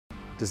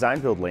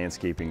Design build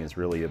landscaping is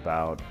really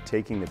about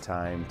taking the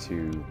time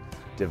to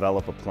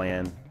develop a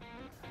plan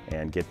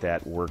and get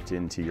that worked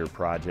into your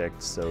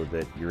project so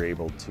that you're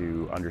able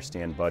to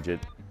understand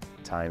budget,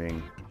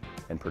 timing,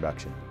 and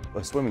production.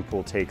 A swimming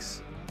pool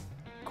takes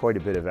quite a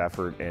bit of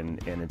effort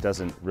and it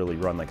doesn't really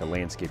run like a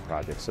landscape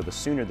project. So the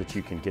sooner that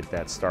you can get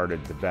that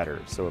started, the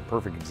better. So a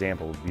perfect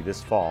example would be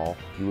this fall.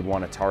 You would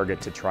want to target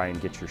to try and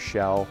get your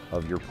shell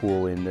of your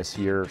pool in this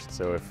year.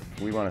 So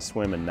if we want to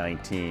swim in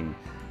 19,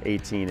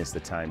 18 is the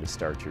time to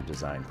start your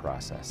design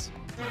process.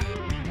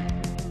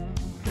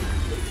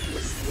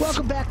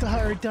 Welcome back to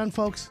Hire It Done,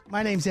 folks.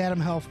 My name's Adam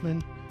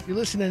Helfman. You're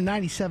listening to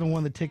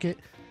 97.1 The Ticket.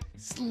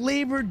 It's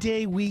Labor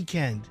Day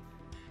weekend.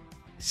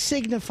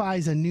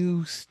 Signifies a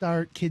new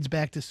start, kids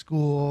back to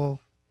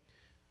school,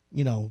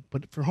 you know,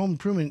 but for home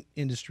improvement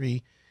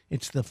industry,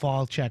 it's the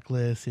fall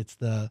checklist, it's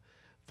the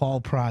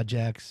fall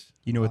projects.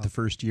 You know what the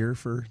first year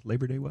for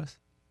Labor Day was?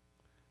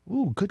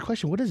 Ooh, good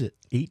question. What is it?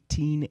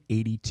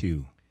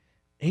 1882.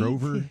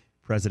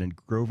 President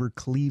Grover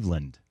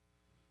Cleveland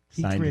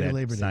signed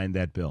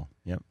that bill.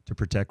 Yep, to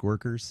protect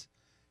workers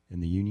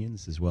and the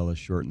unions as well as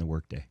shorten the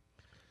workday.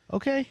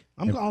 Okay,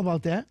 I'm all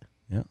about that.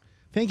 Yeah.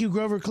 Thank you,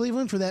 Grover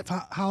Cleveland, for that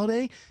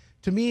holiday.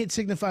 To me, it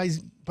signifies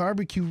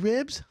barbecue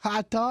ribs,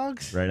 hot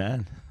dogs. Right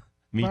on.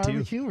 Me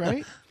barbecue, too.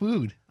 right?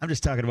 Food. I'm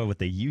just talking about what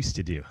they used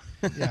to do.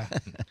 Yeah.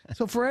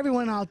 So for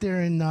everyone out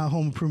there in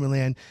home improvement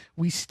land,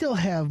 we still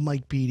have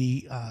Mike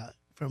Beatty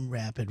from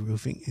Rapid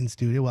Roofing in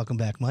studio. Welcome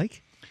back,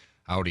 Mike.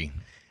 Howdy.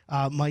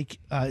 Mike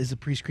is a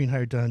pre-screen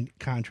Hire It Done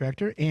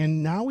contractor.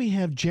 And now we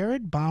have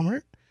Jared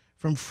Baumert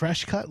from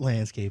Fresh Cut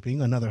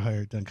Landscaping, another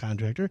Hire It Done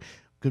contractor.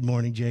 Good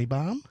morning, J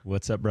Baum.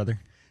 What's up, brother?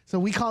 So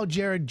we call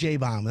Jared J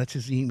Baum. That's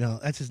his email.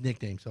 That's his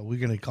nickname. So we're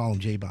going to call him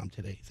J Baum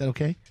today. Is that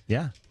okay?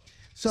 Yeah.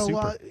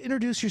 So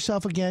introduce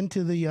yourself again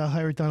to the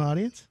Hire It Done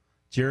audience.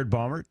 Jared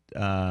Baumert,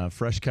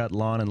 Fresh Cut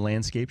Lawn and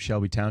Landscape,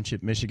 Shelby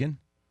Township, Michigan.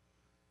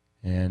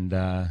 And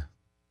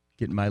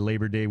getting my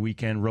Labor Day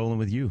weekend rolling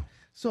with you.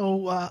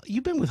 So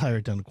you've been with Hire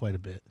It Done quite a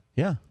bit.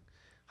 Yeah.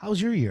 How was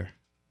your year?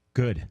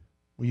 Good.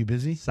 Were you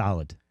busy?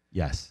 Solid.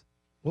 Yes.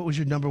 What was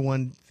your number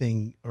one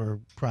thing or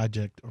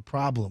project or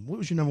problem? What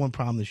was your number one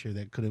problem this year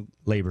that could have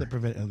labor?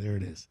 Oh, there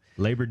it is.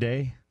 Labor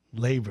Day.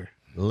 Labor.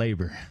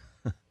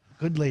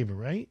 Good labor,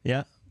 right?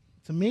 Yeah.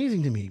 It's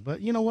amazing to me. But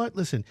you know what?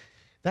 Listen,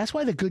 that's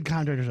why the good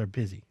contractors are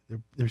busy.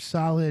 They're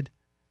solid,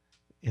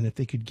 and if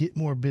they could get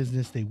more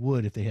business, they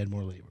would if they had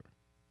more labor.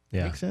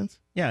 Yeah. Make sense?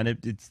 Yeah, and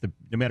it's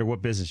no matter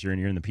what business you're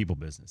in the people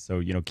business.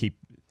 So keep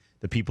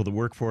the people that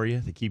work for you.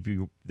 They keep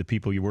you the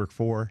people you work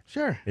for.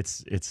 Sure.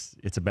 It's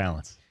a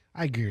balance.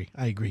 I agree.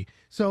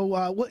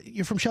 So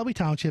you're from Shelby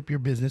Township, your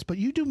business, but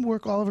you do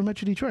work all over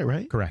Metro Detroit,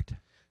 right? Correct.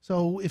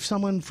 So if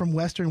someone from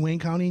Western Wayne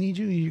County needs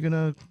you, you're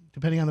gonna,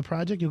 depending on the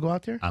project, you'll go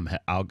out there.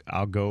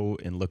 I'll go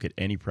and look at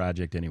any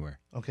project anywhere.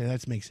 Okay,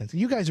 that makes sense.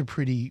 You guys have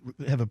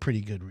a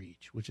pretty good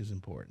reach, which is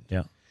important.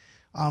 Yeah.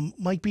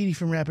 Mike Beatty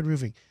from Rapid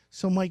Roofing.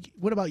 So, Mike,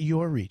 what about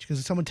your reach?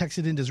 Because someone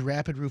texted in, does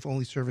Rapid Roof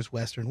only service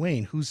Western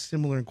Wayne? Who's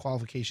similar in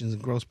qualifications in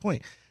Grosse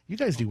Pointe? You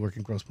guys do work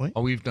in Grosse Pointe.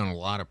 Oh, we've done a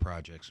lot of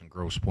projects in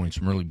Grosse Pointe.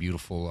 Some really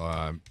beautiful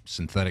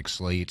synthetic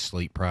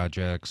slate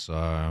projects,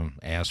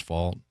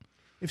 asphalt.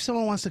 If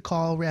someone wants to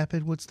call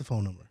Rapid, what's the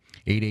phone number?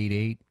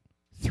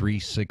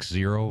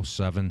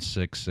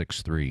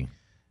 888-360-7663.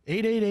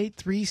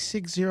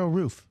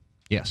 888-360-ROOF.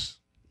 Yes.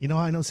 You know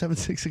how I know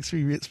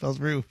 7663 spells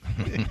roof?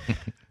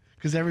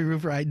 Because every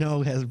roofer I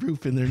know has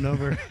roof in their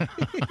number.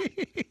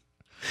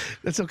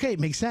 That's okay. It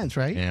makes sense,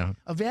 right? Yeah.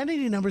 A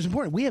vanity number is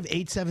important. We have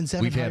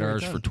 877. We've had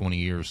ours for 20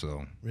 years,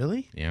 though.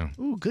 Really? Yeah.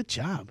 Ooh, good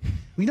job.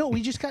 We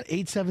just got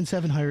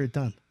 877 Hire It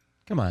Done.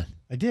 Come on.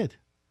 I did.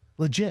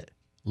 Legit.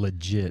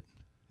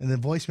 And then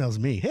voicemail's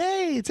me.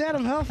 Hey, it's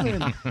Adam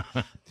Helfman.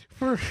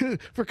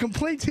 for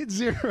complaints, hit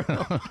 0.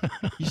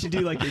 You should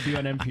do like they do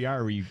on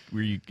NPR,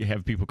 where you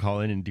have people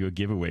call in and do a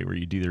giveaway where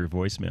you do their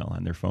voicemail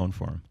on their phone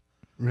for them.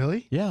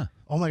 Really? Yeah.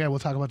 Oh my God, we'll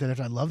talk about that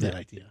after. I love that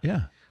idea.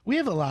 Yeah. We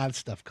have a lot of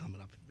stuff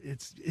coming up.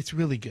 It's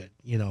really good.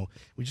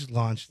 We just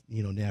launched,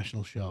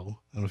 national show.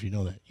 I don't know if you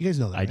know that. You guys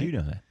know that, I right? do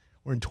know that.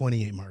 We're in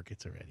 28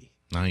 markets already.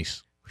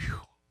 Nice.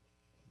 Whew.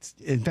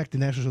 In fact, the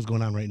national show's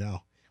going on right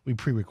now. We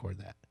pre-record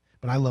that.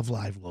 But I love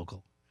live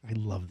local. I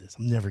love this.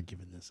 I'm never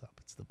giving this up.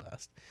 It's the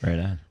best. Right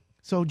on.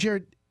 So,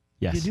 Jared,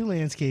 yes. You do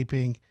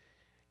landscaping.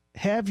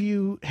 Have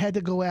you had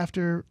to go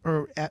after,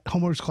 or at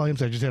homeowners call you,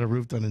 I just had a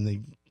roof done and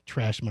they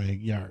trashed my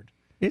yard?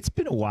 It's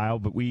been a while,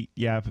 but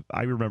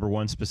I remember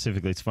one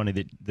specifically. It's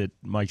funny that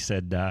Mike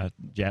said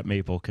Jap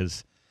Maple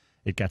because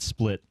it got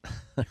split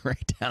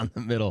right down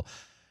the middle.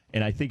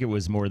 And I think it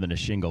was more than a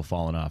shingle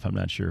falling off. I'm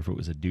not sure if it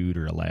was a dude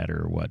or a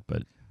ladder or what,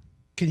 but.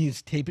 Can you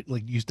tape it,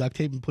 like use duct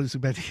tape and put it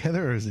back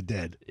together, or is it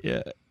dead?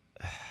 Yeah.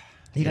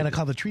 You got to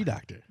call the tree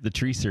doctor. The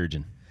tree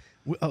surgeon.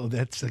 Oh,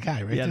 that's the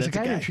guy, right? Yeah, There's that's a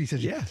guy the guy. in tree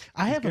surgeon. Yeah,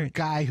 I have a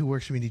guy who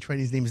works for me in Detroit.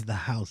 His name is the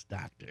house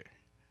doctor.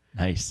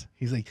 Nice.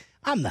 He's like,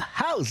 I'm the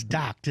house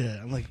doctor.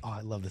 I'm like, oh,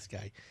 I love this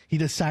guy. He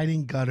does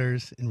siding,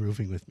 gutters, and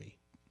roofing with me.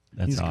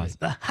 That's awesome. Great.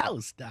 The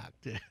house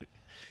doctor.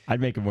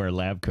 I'd make him wear a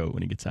lab coat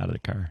when he gets out of the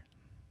car.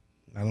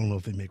 I don't know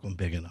if they make one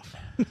big enough.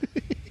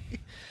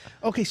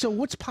 Okay, so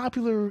what's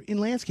popular in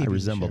landscaping? I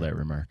resemble this year? that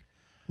remark.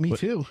 Me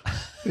too.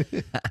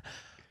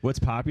 What's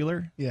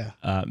popular? Yeah.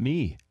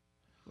 Me.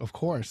 Of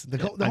course. The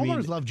I mean,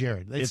 homeowners love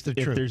Jared. That's the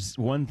truth. If there's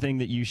one thing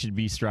that you should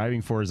be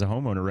striving for as a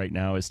homeowner right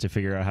now is to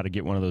figure out how to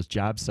get one of those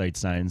job site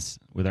signs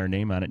with our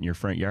name on it in your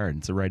front yard.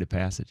 It's a rite of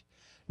passage.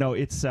 No,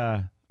 it's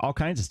all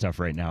kinds of stuff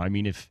right now. I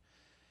mean, if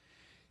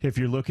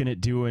you're looking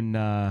at doing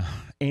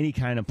any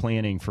kind of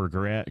planning for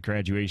a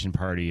graduation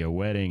party, a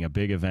wedding, a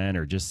big event,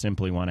 or just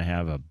simply want to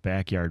have a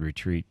backyard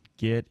retreat,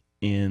 get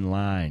in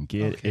line.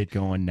 Get it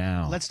going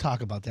now. Let's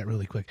talk about that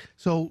really quick.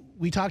 So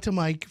we talked to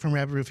Mike from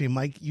Rapid Roofing.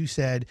 Mike, you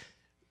said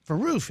for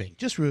roofing,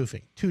 just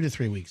roofing, 2 to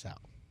 3 weeks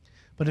out.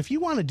 But if you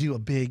want to do a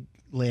big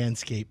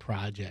landscape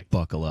project,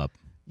 buckle up.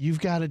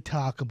 You've got to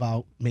talk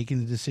about making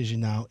the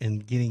decision now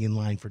and getting in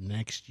line for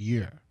next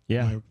year.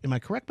 Yeah. Am I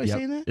correct by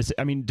saying that?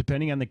 I mean,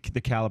 depending on the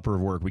caliper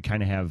of work, we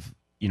kind of have,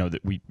 that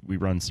we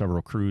run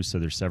several crews, so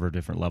there's several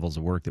different levels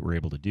of work that we're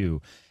able to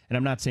do. And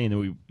I'm not saying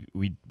that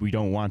we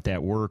don't want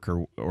that work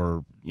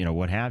or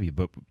what have you,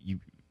 but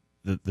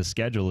the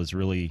schedule is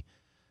really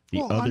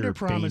the other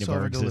bane of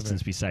our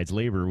existence besides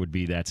labor would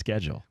be that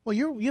schedule. Well,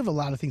 you have a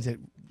lot of things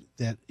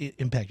that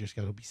impact your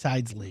schedule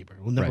besides labor.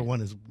 Well, number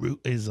one is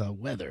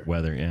weather.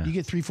 Weather, yeah. You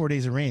get 3-4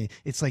 days of rain.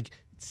 It's like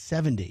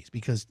 7 days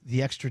because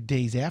the extra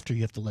days after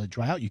you have to let it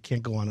dry out. You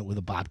can't go on it with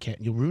a bobcat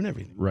and you'll ruin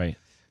everything. Right.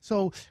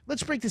 So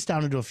let's break this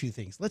down into a few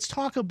things. Let's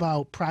talk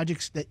about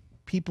projects that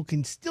people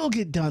can still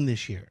get done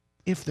this year,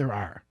 if there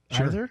are.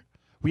 Sure. Are there?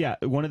 Well, yeah.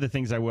 One of the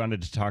things I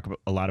wanted to talk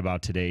a lot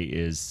about today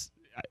is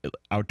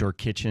outdoor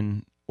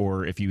kitchen,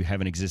 or if you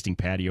have an existing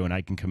patio and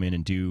I can come in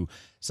and do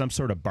some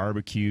sort of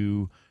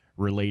barbecue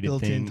related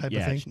built-in thing. type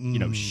of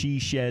thing. She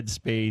shed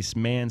space,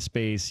 man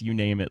space, you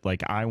name it.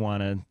 Like, I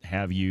want to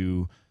have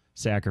you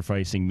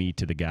sacrificing meat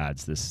to the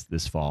gods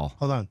this fall.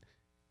 Hold on.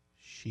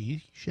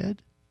 She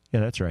shed?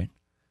 Yeah, that's right.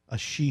 A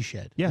she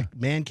shed. Yeah. Like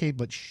man cave,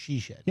 but she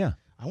shed. Yeah.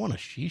 I want a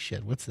she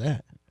shed. What's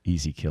that?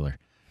 Easy killer.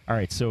 All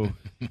right, so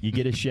you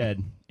get a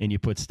shed and you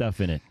put stuff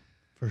in it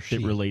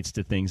that relates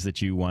to things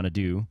that you want to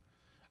do.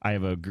 I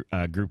have a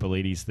group of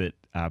ladies that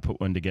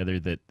put one together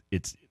that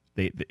it's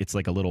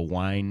like a little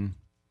wine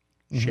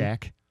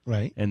shack.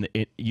 Right. And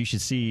you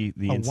should see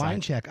the inside. Wine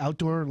shack,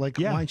 outdoor, like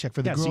a wine shack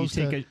for the girls.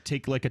 So you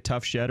take like a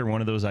tough shed or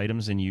one of those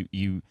items and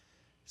you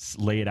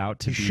lay it out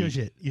to shush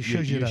it. You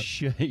shush it up.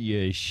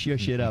 You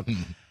shush it up.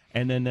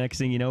 And then next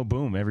thing you know,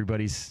 boom,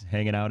 everybody's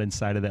hanging out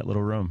inside of that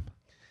little room.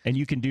 And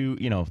you can do,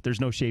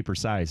 there's no shape or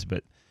size,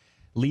 but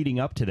leading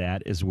up to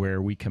that is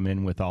where we come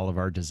in with all of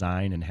our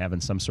design, and having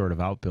some sort of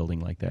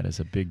outbuilding like that is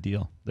a big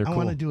deal. They're cool. I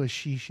want to do a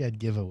she shed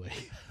giveaway.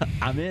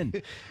 I'm in.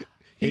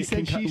 He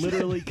can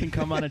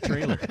come on a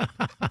trailer.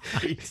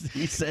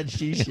 he said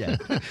she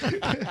shed.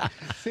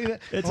 See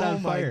that? It's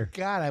on fire. Oh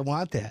my God, I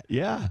want that.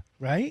 Yeah.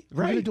 Right?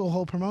 We're going to do a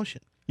whole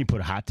promotion. You put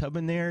a hot tub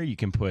in there. You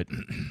can put,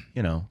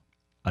 an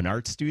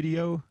art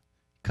studio,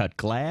 cut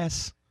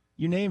glass,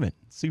 you name it.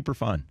 Super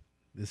fun.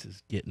 This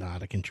is getting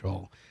out of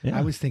control. Yeah.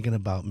 I was thinking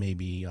about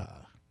maybe,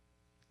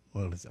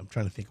 I'm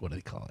trying to think what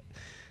they call it.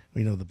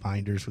 The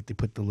binders, what they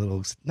put the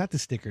little, not the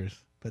stickers,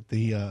 but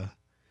the,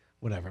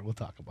 whatever. We'll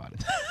talk about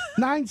it.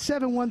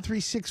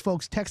 97136,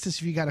 folks. Text us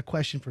if you got a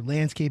question for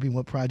landscaping,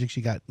 what projects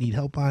you need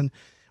help on,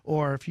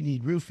 or if you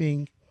need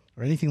roofing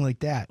or anything like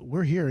that.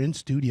 We're here in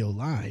studio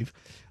live.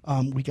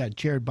 We got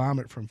Jared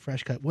Baumert from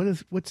Fresh Cut.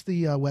 What's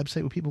the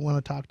website where people want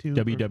to talk to?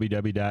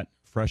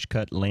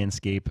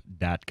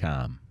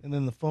 www.freshcutlandscape.com. And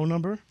then the phone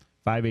number?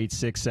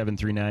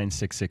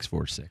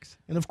 586-739-6646.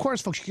 And of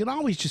course, folks, you can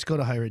always just go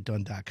to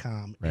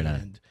hireitdone.com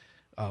and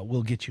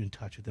we'll get you in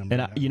touch with them.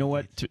 And you know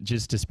what?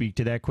 Just to speak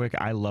to that quick,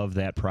 I love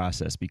that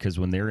process because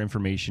when their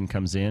information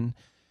comes in,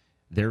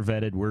 they're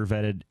vetted, we're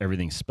vetted,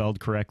 everything's spelled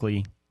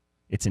correctly.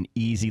 It's an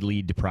easy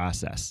lead to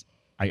process.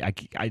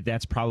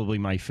 That's probably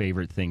my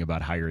favorite thing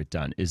about Hire It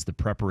Done is the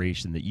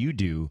preparation that you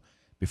do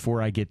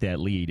before I get that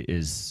lead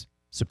is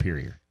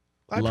superior.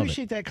 I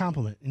appreciate that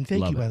compliment, and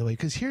thank you, by the way,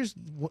 because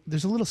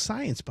there's a little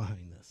science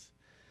behind this.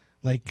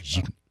 Like,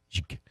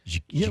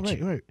 yeah,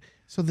 right.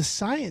 So the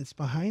science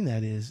behind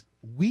that is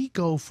we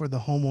go for the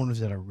homeowners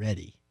that are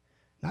ready,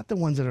 not the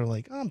ones that are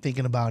like, oh, I'm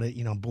thinking about it,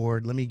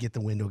 bored. Let me get the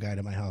window guy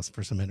to my house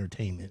for some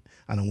entertainment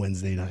on a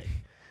Wednesday night.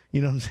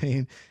 You know what I'm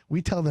saying?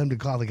 We tell them to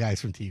call the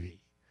guys from TV.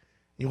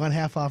 You want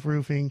half off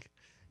roofing?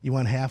 You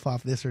want half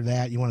off this or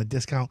that? You want a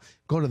discount?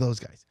 Go to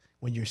those guys.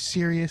 When you're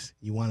serious,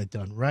 you want it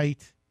done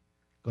right,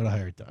 go to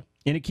Hire It Done.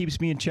 And it keeps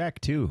me in check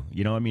too.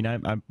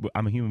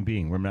 I'm a human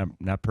being. We're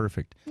not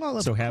perfect.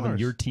 Well, so having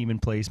your team in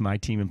place, my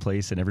team in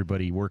place, and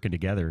everybody working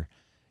together,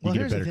 you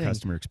get a better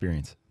customer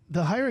experience.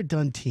 The Hire It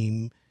Done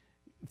team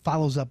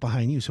follows up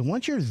behind you. So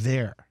once you're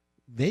there,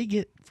 they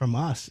get from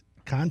us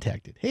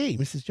contacted. Hey,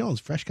 Mrs. Jones,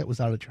 Fresh Cut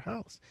was out at your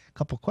house. A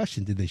couple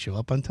questions. Did they show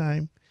up on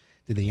time?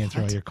 Did they answer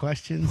all your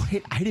questions?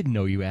 Wait, I didn't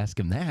know you asked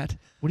him that.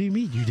 What do you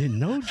mean? You didn't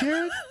know,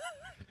 Jared?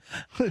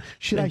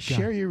 Should I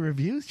share your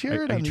reviews,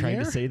 Jared? Are you trying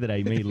to say that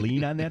I may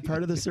lean on that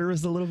part of the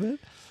service a little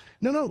bit?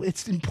 No,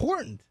 it's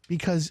important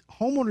because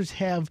homeowners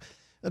have,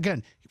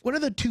 again, what are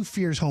the two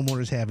fears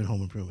homeowners have in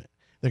home improvement?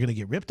 They're going to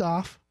get ripped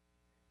off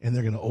and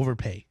they're going to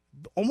overpay.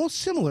 almost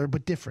similar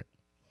but different.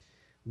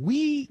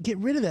 We get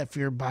rid of that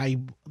fear by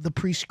the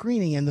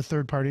pre-screening and the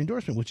third-party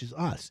endorsement, which is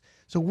us.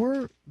 So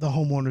we're the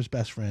homeowner's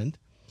best friend.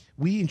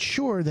 We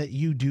ensure that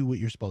you do what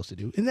you're supposed to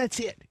do, and that's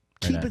it.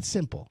 Keep it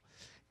simple.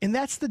 And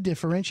that's the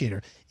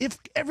differentiator. If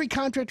every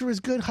contractor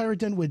was good, Hire It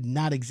Done would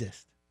not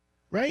exist,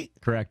 right?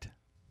 Correct.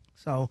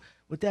 So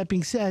with that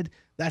being said,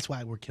 that's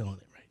why we're killing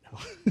it right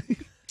now.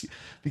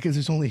 Because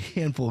there's only a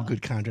handful of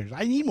good contractors.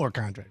 I need more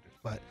contractors,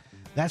 but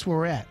that's where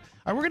we're at.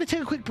 All right, we're going to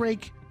take a quick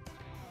break.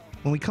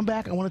 When we come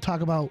back, I want to talk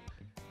about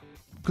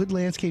good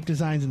landscape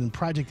designs in the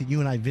project that you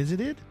and I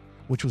visited,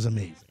 which was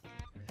amazing.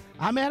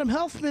 I'm Adam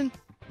Helfman.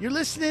 You're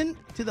listening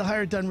to the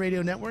Hire It Done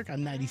Radio Network on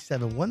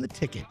 97.1 The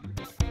Ticket.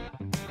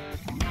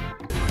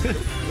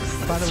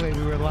 By the way,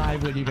 we were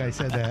live when you guys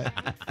said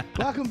that.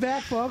 Welcome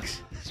back,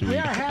 folks. Sweet. We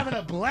are having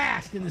a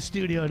blast in the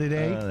studio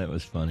today. That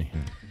was funny.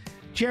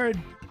 Jared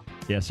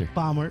Yes, sir.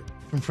 Baumert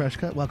from Fresh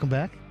Cut, welcome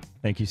back.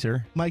 Thank you,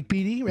 sir. Mike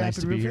Beatty, Nice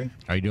Rapid to be Roofing. here.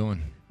 How you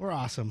doing? We're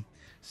awesome.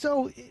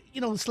 So,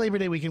 it's Labor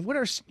Day weekend. What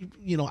are,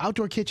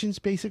 outdoor kitchens,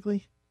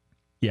 basically?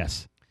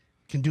 Yes.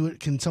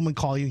 Can someone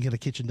call you and get a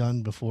kitchen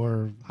done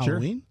before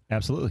Halloween? Sure.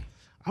 Absolutely.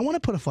 I want to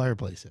put a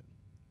fireplace in.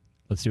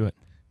 Let's do it.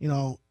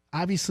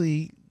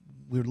 Obviously,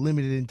 we're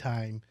limited in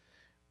time,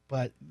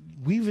 but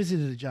we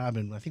visited a job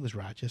in, I think it was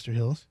Rochester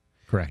Hills.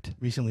 Correct.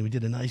 Recently, we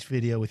did a nice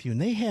video with you, and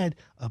they had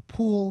a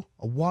pool,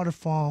 a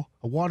waterfall,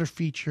 a water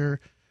feature,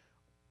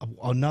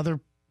 another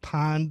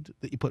pond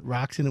that you put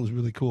rocks in. It was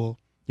really cool.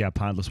 Yeah,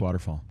 pondless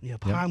waterfall. Yeah,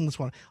 pondless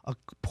water, a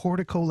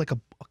portico, like a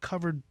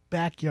covered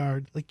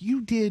backyard. Like you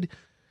did,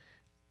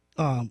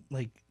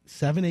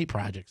 7-8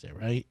 projects there,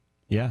 right?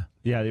 Yeah.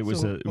 Yeah, it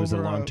was So a over,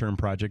 long-term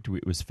project.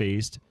 It was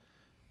phased.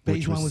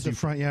 Phase one was the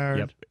front yard.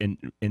 Yep.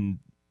 And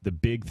the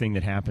big thing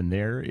that happened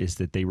there is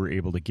that they were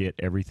able to get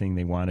everything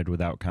they wanted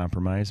without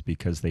compromise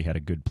because they had a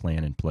good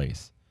plan in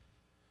place.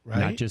 Right.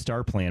 Not just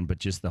our plan, but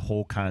just the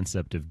whole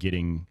concept of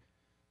getting,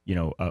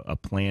 a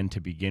plan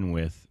to begin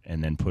with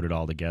and then put it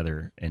all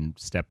together. And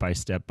step by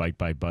step, bite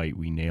by bite,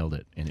 we nailed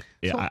it. And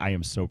I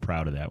am so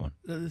proud of that one.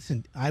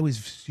 Listen, I was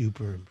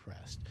super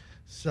impressed.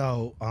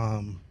 So,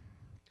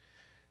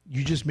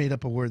 you just made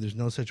up a word. There's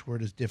no such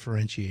word as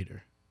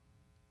differentiator.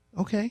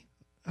 Okay.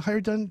 Hire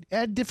It Done.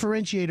 Add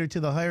differentiator to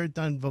the Hire It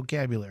Done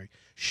vocabulary.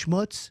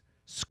 Schmutz,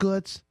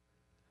 scutz.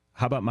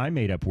 How about my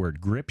made-up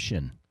word,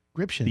 gription?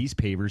 Gription. These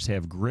pavers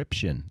have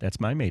gription. That's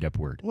my made-up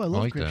word. Well, I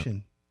love like that.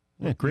 gription.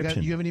 Yeah,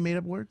 gription. You have any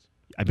made-up words?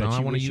 I bet No, I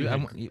you wanna wish use- you I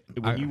had- want-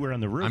 when you were on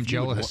the roof. I'm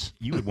you would jealous.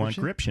 you would want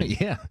gription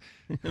Yeah.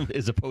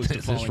 as opposed to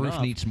This falling roof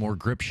off. needs more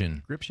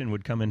gription. Gription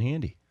would come in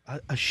handy.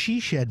 A she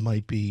shed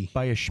might be,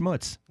 By a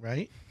schmutz.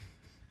 right?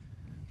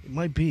 It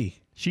might be.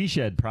 She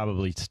Shed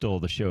probably stole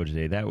the show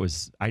today.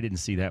 I didn't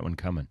see that one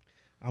coming.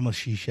 I'm a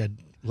she shed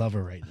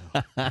lover right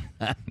now.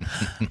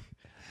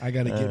 I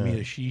got to get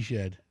me a she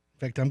shed. In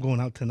fact, I'm going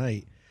out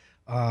tonight.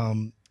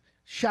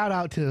 Shout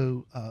out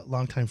to a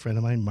longtime friend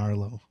of mine,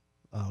 Marlo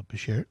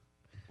Bichert.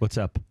 What's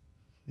up?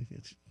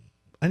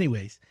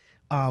 Anyways,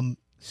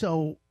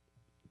 so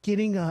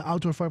getting an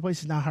outdoor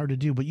fireplace is not hard to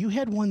do, but you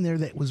had one there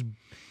that was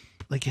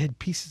like it had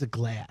pieces of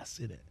glass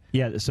in it.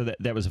 Yeah, so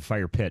that was a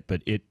fire pit,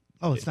 but it.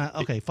 Oh, it's not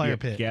okay. Fire yeah,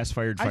 pit,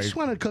 gas-fired I fire. just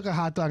want to cook a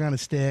hot dog on a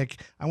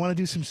stick. I want to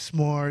do some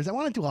s'mores. I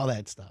want to do all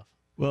that stuff.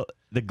 Well,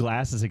 the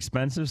glass is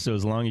expensive, so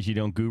as long as you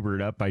don't goober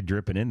it up by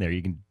dripping in there,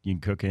 you can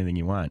cook anything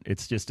you want.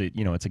 It's just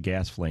it's a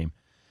gas flame.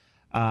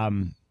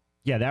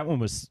 Yeah, that one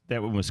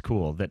was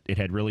cool. That it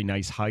had really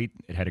nice height.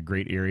 It had a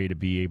great area to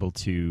be able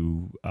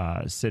to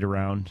sit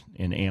around,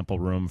 and ample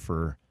room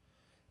for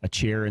a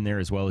chair in there,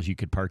 as well as you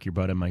could park your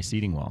butt on my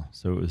seating wall.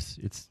 So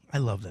I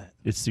love that.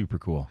 it's super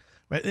cool.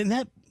 Right, and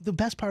the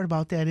best part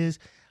about that is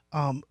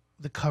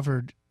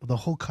the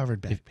whole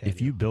covered back patio. If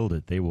you build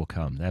it, they will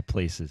come. That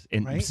place is,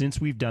 and Right? since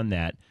we've done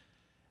that,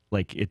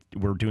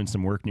 we're doing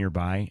some work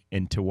nearby,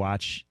 and to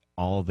watch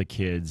all the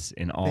kids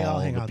and all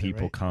hang the out there,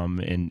 people right? come,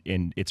 and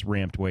it's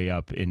ramped way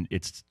up, and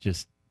it's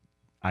just,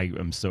 I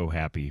am so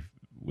happy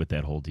with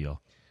that whole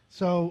deal.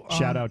 So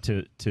Shout out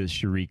to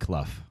Cherie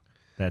Clough.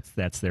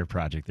 That's their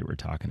project that we're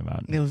talking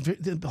about. the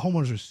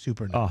homeowners are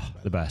super nice. Oh,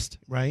 the best.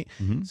 Right.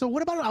 Mhm. So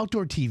what about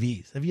outdoor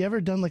TVs? Have you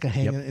ever done like a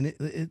hang? Yep.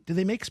 And do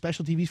they make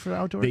special TVs for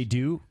outdoors? They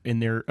do,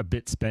 and they're a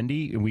bit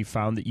spendy, and we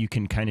found that you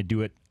can kind of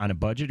do it on a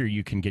budget, or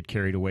you can get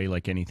carried away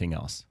like anything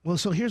else. Well,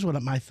 so here's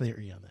what my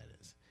theory on that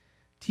is.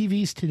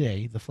 TVs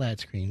today, the flat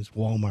screens,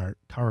 Walmart,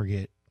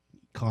 Target,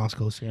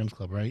 Costco, Sam's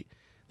Club, right?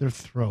 They're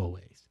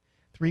throwaways.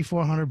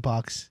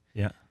 $300-400,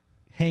 Yeah.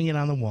 hang it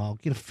on the wall.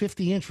 Get a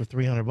 50-inch for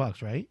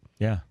 $300, right?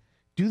 Yeah.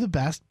 Do the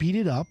best, beat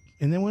it up,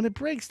 and then when it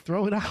breaks,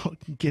 throw it out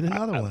and get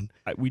another one.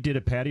 We did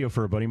a patio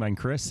for a buddy of mine,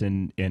 Chris,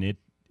 and it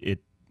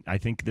I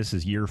think this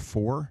is year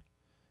 4,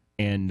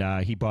 and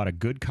he bought a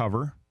good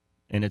cover,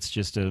 and it's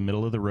just a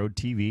middle of the road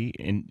TV,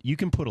 and you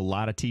can put a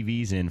lot of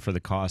TVs in for the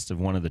cost of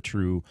one of the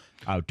true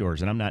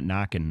outdoors. And I'm not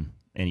knocking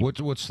any.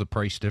 What's the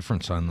price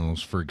difference on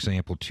those? For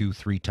example,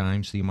 2-3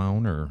 times the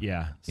amount, or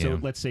Yeah. So Yeah.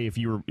 let's say if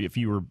you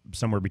were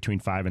somewhere between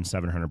 $500 and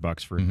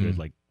 $700 for a good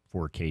like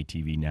 4K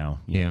TV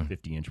now, Yeah.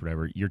 50-inch,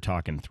 whatever, you're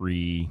talking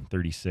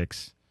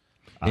 336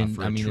 And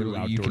for I a mean, true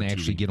you can outdoor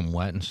actually TV. get them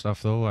wet and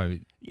stuff, though.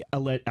 Yeah,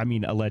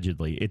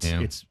 allegedly,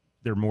 it's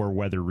they're more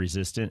weather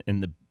resistant,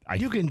 and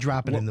You can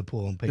drop it in the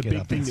pool and pick it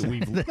up. The big thing that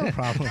we've no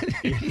problem.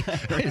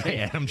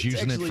 Adam's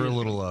using it for a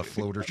little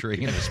floater tray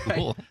in his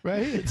pool.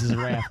 Right? It's his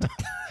raft.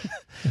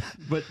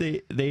 But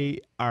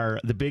they are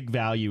the big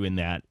value in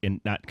that, and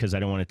not because I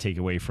don't want to take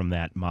away from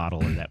that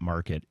model or that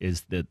market,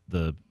 is that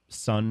the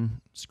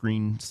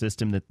sunscreen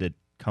system that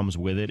comes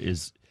with it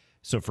is.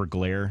 So for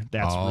glare,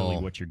 that's really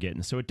what you're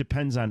getting. So it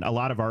depends on, a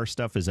lot of our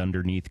stuff is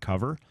underneath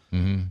cover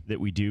that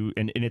we do.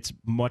 And it's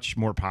much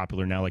more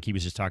popular now, like he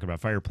was just talking about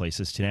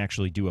fireplaces, to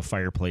actually do a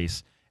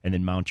fireplace and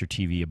then mount your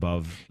TV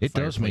above the It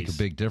does make a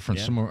big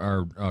difference. Yeah. Some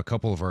of a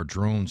couple of our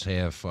drones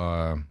have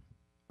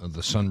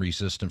the sun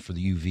resistant for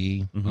the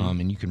UV,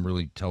 and you can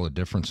really tell a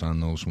difference on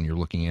those when you're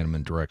looking at them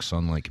in direct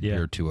sunlight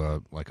compared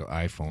to like an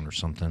iPhone or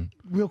something.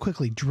 Real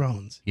quickly,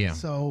 drones. Yeah.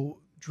 So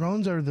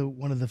drones are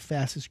one of the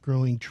fastest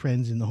growing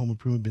trends in the home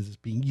improvement business,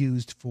 being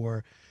used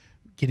for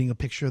getting a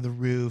picture of the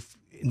roof.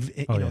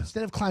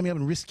 Instead of climbing up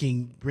and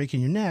risking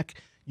breaking your neck,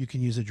 you can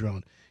use a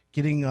drone.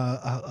 Getting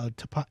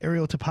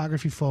aerial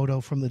topography photo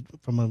from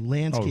a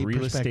landscape real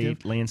perspective.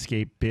 estate,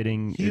 landscape,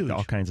 bidding, Huge.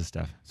 all kinds of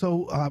stuff.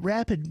 So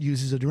Rapid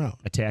uses a drone.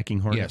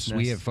 Attacking hornets. Yes,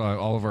 we have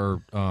all of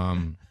our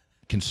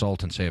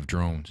consultants have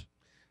drones.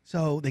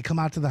 So they come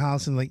out to the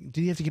house and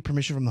do you have to get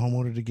permission from the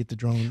homeowner to get the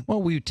drone?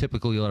 Well, we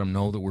typically let them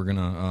know that we're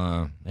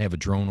gonna have a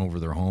drone over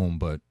their home,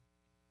 but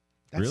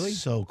That's Really?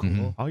 so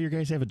cool. All your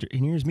guys have and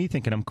here's me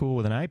thinking I'm cool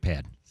with an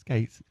iPad.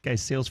 This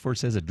guy's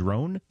Salesforce has a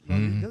drone.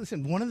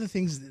 Listen, one of the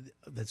things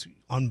that's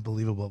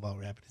unbelievable about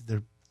Rapid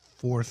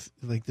is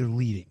they're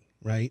leading,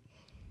 right?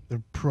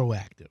 They're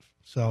proactive.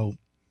 So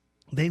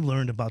they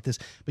learned about this.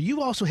 But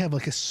you also have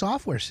a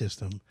software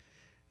system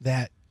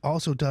that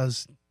also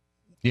does.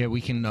 yeah,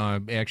 we can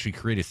actually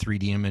create a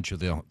 3D image of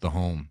the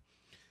home.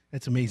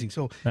 That's amazing.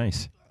 So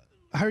Nice.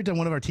 I heard that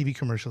one of our TV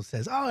commercials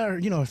says,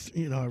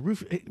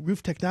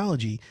 roof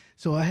technology.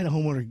 So I had a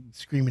homeowner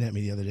screaming at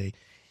me the other day,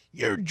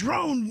 your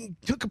drone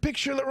took a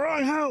picture of the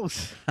wrong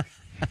house.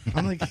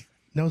 I'm like,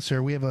 no,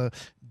 sir, we have a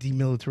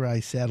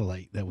demilitarized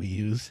satellite that we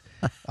use,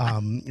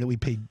 that we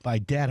buy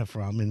data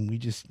from, and we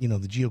just,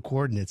 the geo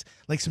coordinates,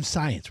 like some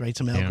science, right?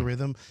 Some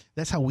algorithm.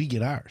 That's how we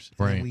get ours.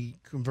 Right. And we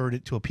convert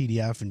it to a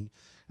PDF, and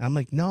I'm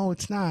like, no,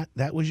 it's not.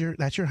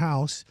 That's your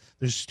house.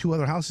 There's 2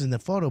 other houses in the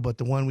photo, but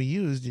the one we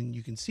used, and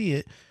you can see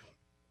it.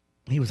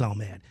 He was all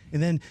mad.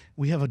 And then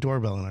we have a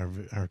doorbell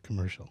in our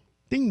commercial.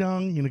 Ding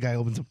dong. The guy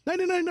opens up,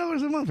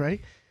 $99 a month,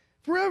 right?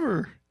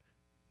 Forever.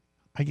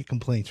 I get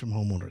complaints from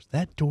homeowners.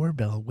 That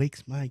doorbell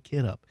wakes my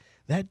kid up.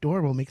 That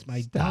doorbell makes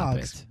my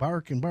dogs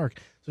bark and bark.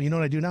 So you know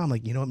what I do now? I'm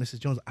like, you know what, Mrs.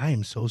 Jones? I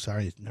am so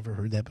sorry. I've never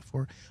heard that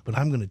before. But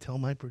I'm going to tell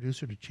my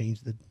producer to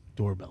change the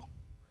doorbell.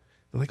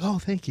 They're like, oh,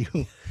 thank you.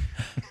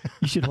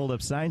 You should hold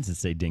up signs that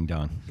say ding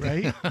dong.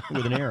 Right?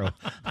 With an arrow.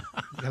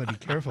 You got to be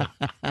careful.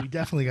 We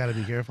definitely got to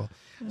be careful.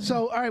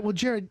 So, all right. Well,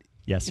 Jared,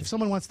 Yes. if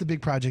someone wants the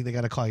big project, they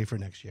got to call you for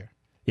next year.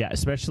 Yeah,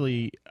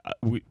 especially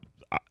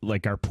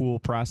like our pool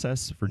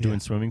process for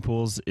doing swimming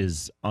pools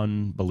is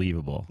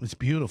unbelievable. It's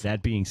beautiful.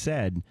 That being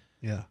said,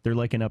 they're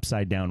like an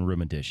upside down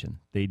room addition.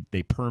 They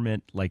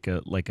permit like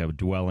a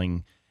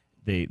dwelling.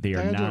 They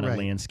are not a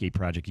landscape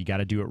project. You got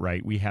to do it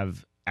right. We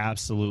have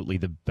absolutely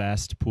the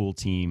best pool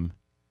team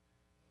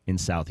in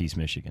Southeast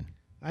Michigan.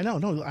 I know.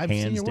 No, I've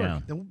Hands seen your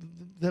down.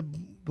 work.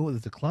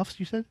 The Cloughs,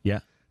 you said? Yeah.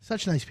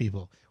 Such nice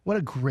people. What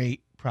a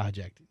great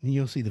project. And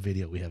you'll see the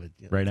video. We have it.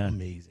 Right on.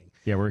 Amazing.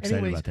 Yeah, we're excited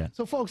Anyways, about that.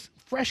 So, folks,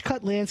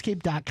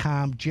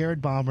 freshcutlandscape.com,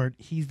 Jared Baumert,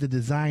 he's the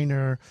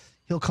designer.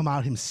 He'll come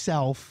out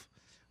himself.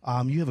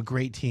 You have a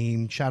great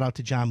team. Shout out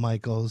to John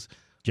Michaels.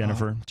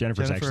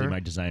 Jennifer's actually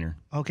my designer.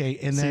 Okay,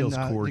 and Sales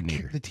then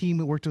coordinator. the team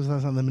that worked with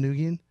us on the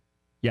Manugian.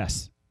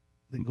 Yes.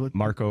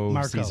 Marco,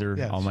 Caesar,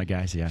 yes. all my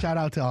guys, yeah. Shout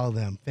out to all of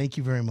them. Thank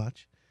you very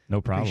much.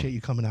 No problem. Appreciate you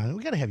coming on.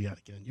 We got to have you on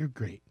again. You're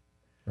great.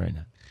 Right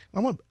now. I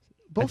want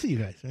both of you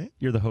guys, right?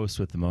 You're the host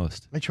with the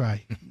most. I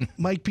try.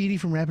 Mike Beatty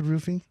from Rapid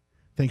Roofing,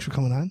 thanks for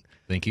coming on.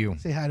 Thank you.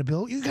 Say hi to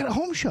Bill. You got a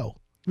home show,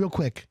 real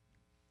quick.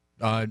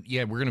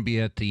 Yeah, we're going to be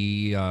at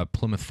the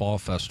Plymouth Fall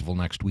Festival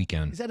next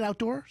weekend. Is that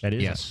outdoors? That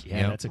is. Yes. Yeah,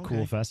 Yep. that's a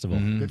cool festival.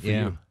 Good for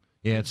yeah. you.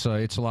 Yeah, it's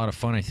a lot of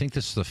fun. I think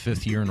this is the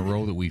 5th year in a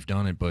row that we've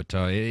done it, but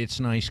it's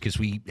nice because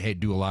we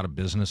do a lot of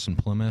business in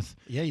Plymouth.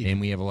 Yeah, you and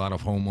we have a lot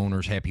of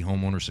homeowners, happy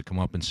homeowners that come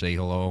up and say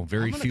hello.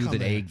 Very I'm gonna few come that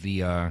there. egg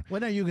the.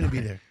 When are you going to be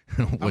there?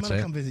 I'm What's going to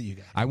that? come visit you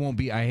guys. I won't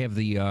be. I have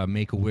the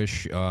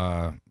Make-A-Wish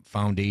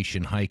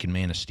Foundation hike in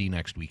Manistee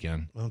next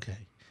weekend. Okay.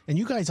 And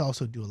you guys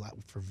also do a lot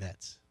for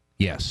vets.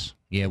 Yes.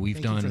 Yeah, we've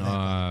Thank you for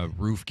done that.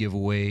 roof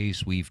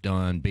giveaways. We've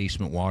done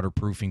basement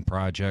waterproofing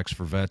projects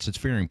for vets. It's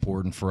very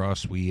important for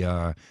us. We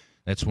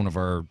that's one of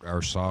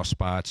our soft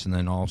spots. And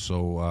then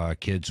also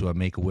kids who have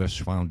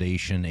Make-A-Wish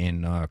Foundation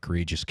and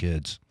Courageous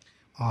Kids.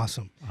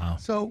 Awesome. Wow.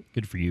 So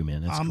Good for you,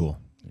 man. That's cool.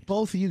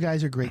 both of you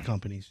guys are great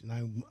companies,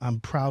 and I'm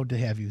proud to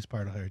have you as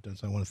part of Hire It Done.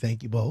 So I want to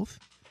thank you both.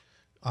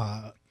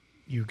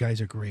 You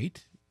guys are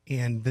great,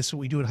 and this is what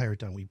we do at Hire It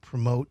Done. We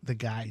promote the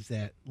guys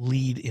that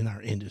lead in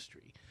our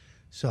industry.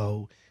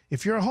 So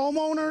If you're a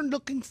homeowner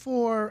looking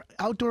for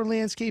outdoor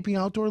landscaping,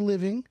 outdoor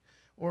living,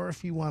 or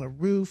if you want a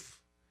roof,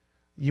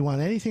 you want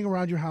anything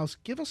around your house,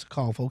 give us a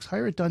call, folks.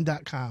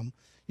 HireItDone.com.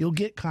 You'll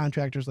get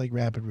contractors like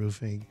Rapid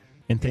Roofing.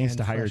 And thanks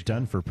to Hire It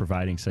Done for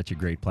providing such a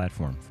great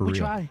platform. For We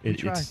real. try.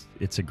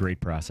 It's a great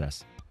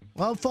process.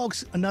 Well,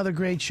 folks, another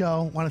great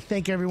show. Want to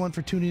thank everyone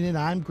for tuning in.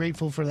 I'm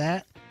grateful for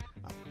that.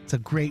 It's a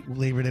great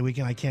Labor Day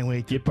weekend. I can't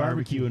wait to Get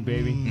barbecuing,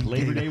 baby.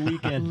 Labor Day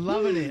weekend.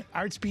 Loving it.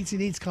 Arts, Beats,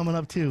 and Eats coming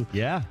up, too.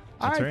 Yeah.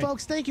 All right,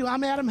 folks, thank you.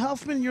 I'm Adam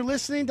Helfman. You're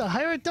listening to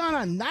Hire It Done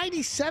on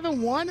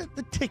 97.1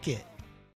 The Ticket.